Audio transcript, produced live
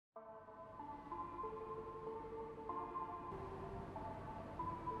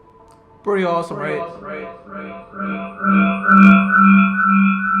Pretty awesome, right?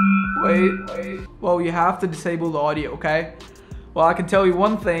 Wait. Well, you have to disable the audio, okay? Well, I can tell you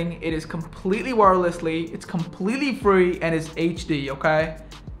one thing. It is completely wirelessly. It's completely free and it's HD, okay?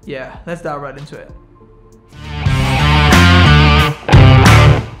 Yeah, let's dive right into it.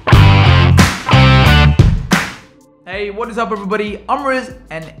 Hey, what is up everybody? I'm Riz,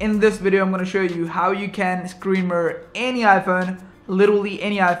 and in this video I'm going to show you how you can screen mirror any iPhone, literally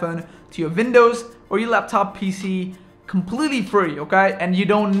any iPhone, to your Windows or your laptop PC completely free, okay? And you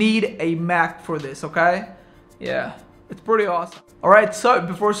don't need a Mac for this, okay? Yeah, it's pretty awesome. Alright, so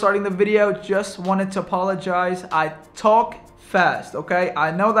before starting the video, just wanted to apologize. I talk fast, okay?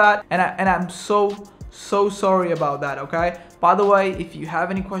 I know that, and I'm so sorry about that, okay? By the way, if you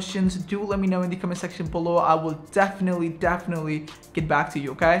have any questions, do let me know in the comment section below. I will definitely get back to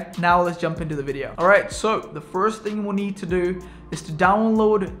you, okay? Now let's jump into the video. Alright, so the first thing we'll need to do is to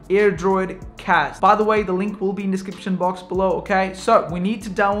download Airdroid Cast. By the way, the link will be in the description box below, okay? So we need to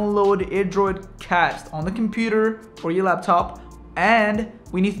download Airdroid Cast on the computer or your laptop, and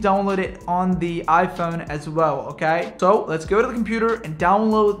we need to download it on the iPhone as well, okay? So let's go to the computer and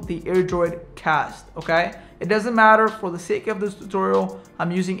download the Airdroid Cast, okay? It doesn't matter, for the sake of this tutorial,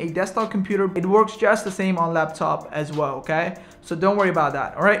 I'm using a desktop computer. It works just the same on laptop as well, okay? So don't worry about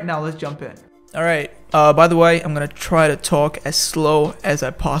that. All right, now let's jump in. All right, by the way, I'm gonna try to talk as slow as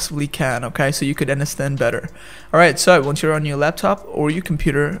I possibly can, okay, so you could understand better. All right, so once you're on your laptop or your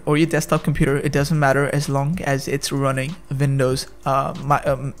computer or your desktop computer, it doesn't matter as long as it's running Windows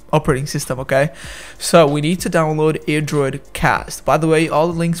operating system, okay? So we need to download Airdroid Cast. By the way, all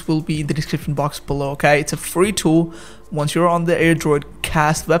the links will be in the description box below, okay? It's a free tool. Once you're on the Airdroid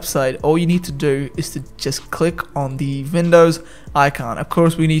Cast website, all you need to do is to just click on the Windows icon. Of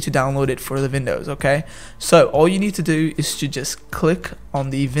course, we need to download it for the Windows, okay? So all you need to do is to just click on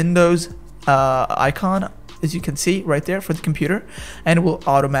the Windows icon, as you can see right there for the computer, and it will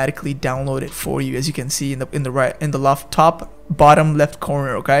automatically download it for you, as you can see in the left top bottom left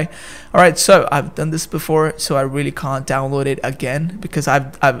corner, okay? All right, so I've done this before, so I really can't download it again because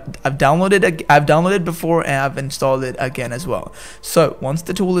I've downloaded before and I've installed it again as well. So once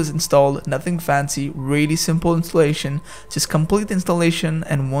the tool is installed, nothing fancy, really simple installation, just complete the installation,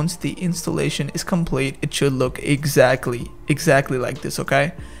 and once the installation is complete, it should look exactly like this,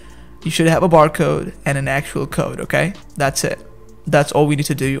 okay? You should have a barcode and an actual code, okay? That's it. That's all we need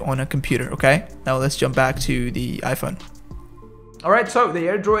to do on a computer, okay? Now let's jump back to the iPhone. Alright, so the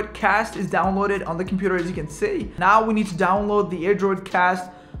Airdroid Cast is downloaded on the computer, as you can see. Now we need to download the Airdroid Cast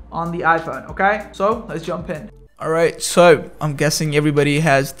on the iPhone, okay? So let's jump in. Alright, so I'm guessing everybody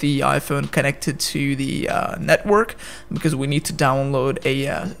has the iPhone connected to the network, because we need to download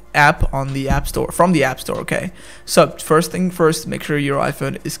a app on the App Store, from the App Store, okay? So first thing first, make sure your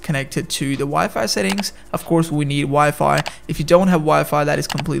iPhone is connected to the Wi-Fi settings. Of course, we need Wi-Fi. If you don't have Wi-Fi, that is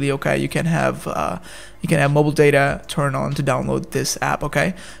completely okay. You can have mobile data turned on to download this app,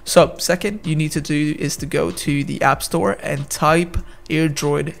 okay? So second you need to do is to go to the App Store and type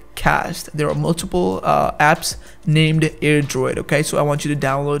Airdroid Cast. There are multiple apps named Airdroid, okay? So I want you to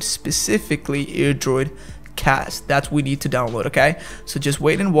download specifically Airdroid Cast. That's what we need to download, okay? So just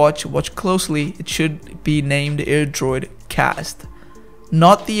wait and watch closely. It should be named Airdroid Cast,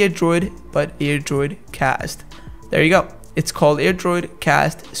 not the Airdroid, but Airdroid Cast. There you go. It's called Airdroid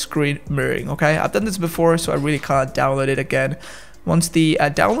Cast Screen Mirroring, okay? I've done this before, so I really can't download it again. Once the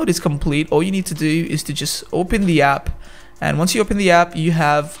download is complete, all you need to do is to just open the app. And once you open the app, you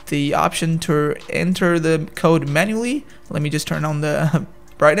have the option to enter the code manually. Let me just turn on the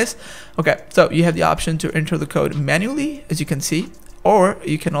brightness. Okay, so you have the option to enter the code manually, as you can see, or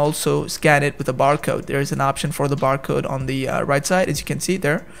you can also scan it with a barcode. There is an option for the barcode on the right side, as you can see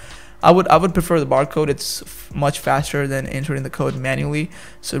there. I would prefer the barcode. It's much faster than entering the code manually.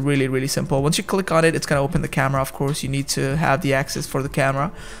 So really simple. Once you click on it, it's gonna open the camera. Of course, you need to have the access for the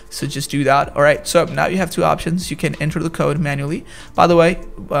camera, so just do that. All right, so now you have two options. You can enter the code manually. By the way,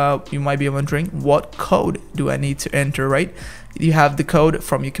 you might be wondering, what code do I need to enter, right? You have the code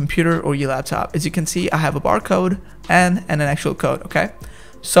from your computer or your laptop. As you can see, I have a barcode and an actual code, okay?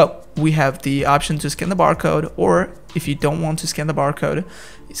 So we have the option to scan the barcode, or if you don't want to scan the barcode,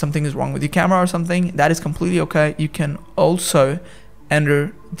 something is wrong with your camera or something, that is completely okay. You can also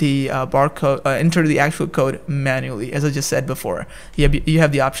enter the barcode, enter the actual code manually, as I just said before. You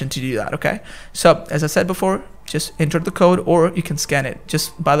have the option to do that, okay? So as I said before, just enter the code, or you can scan it.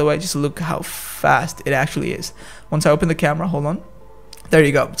 Just, by the way, just look how fast it actually is. Once I open the camera, hold on, there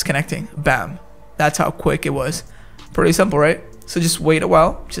you go, it's connecting. Bam, that's how quick it was. Pretty simple, right? So just wait a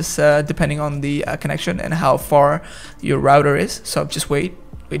while, just depending on the connection and how far your router is. So just wait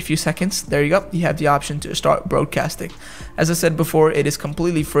wait a few seconds. There you go. You have the option to start broadcasting. As I said before, it is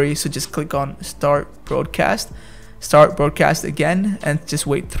completely free, so just click on start broadcast again, and just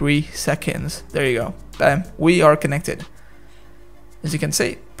wait 3 seconds. There you go. Bam, we are connected. As you can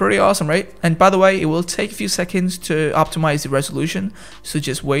see, pretty awesome, right? And by the way, it will take a few seconds to optimize the resolution, so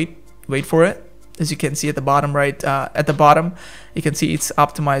just wait for it. As you can see at the bottom, right at the bottom, you can see it's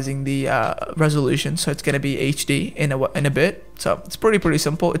optimizing the resolution, so it's gonna be HD in a bit. So it's pretty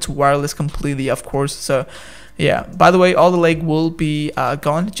simple. It's wireless completely, of course. So yeah, by the way, all the lag will be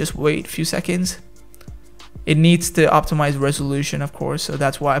gone. Just wait a few seconds. It needs to optimize resolution, of course, so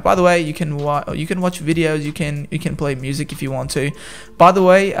that's why. By the way, you can watch videos, you can play music if you want to. By the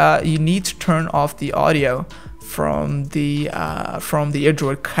way, you need to turn off the audio from the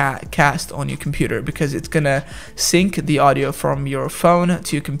Airdroid cast on your computer, because it's gonna sync the audio from your phone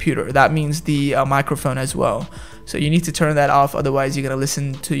to your computer. That means the microphone as well. So you need to turn that off, otherwise you're gonna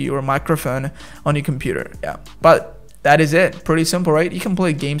listen to your microphone on your computer. Yeah, but that is it. Pretty simple, right? You can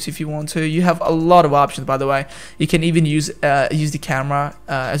play games if you want to. You have a lot of options, by the way. You can even use the camera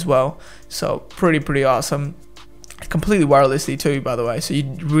as well. So pretty awesome. Completely wirelessly too, by the way. So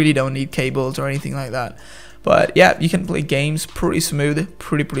you really don't need cables or anything like that. But yeah, you can play games pretty smooth,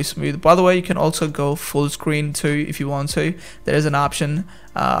 pretty smooth. By the way, you can also go full screen too if you want to. There's an option.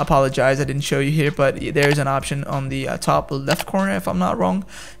 Apologize, I didn't show you here, but there's an option on the top left corner, if I'm not wrong.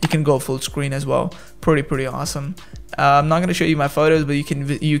 You can go full screen as well. Pretty awesome. I'm not gonna show you my photos, but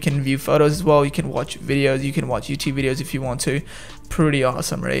you can view photos as well. You can watch videos. You can watch YouTube videos if you want to. Pretty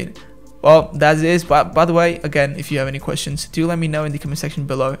awesome, right? Well, that is. By the way, again, if you have any questions, do let me know in the comment section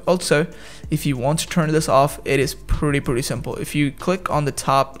below. Also, if you want to turn this off, it is pretty simple. If you click on the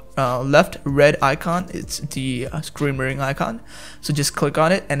top left red icon, it's the screen mirroring icon. So just click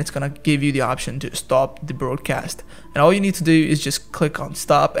on it, and it's gonna give you the option to stop the broadcast. And all you need to do is just click on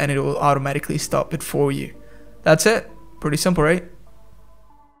stop, and it will automatically stop it for you. That's it. Pretty simple, right?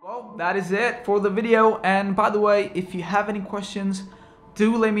 Well, that is it for the video. And by the way, if you have any questions,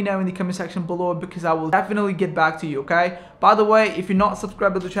 do let me know in the comment section below, because I will definitely get back to you, okay? By the way, if you're not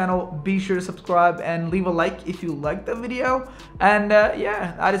subscribed to the channel, be sure to subscribe and leave a like if you liked the video. And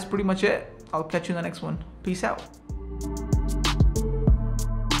yeah, that is pretty much it. I'll catch you in the next one. Peace out.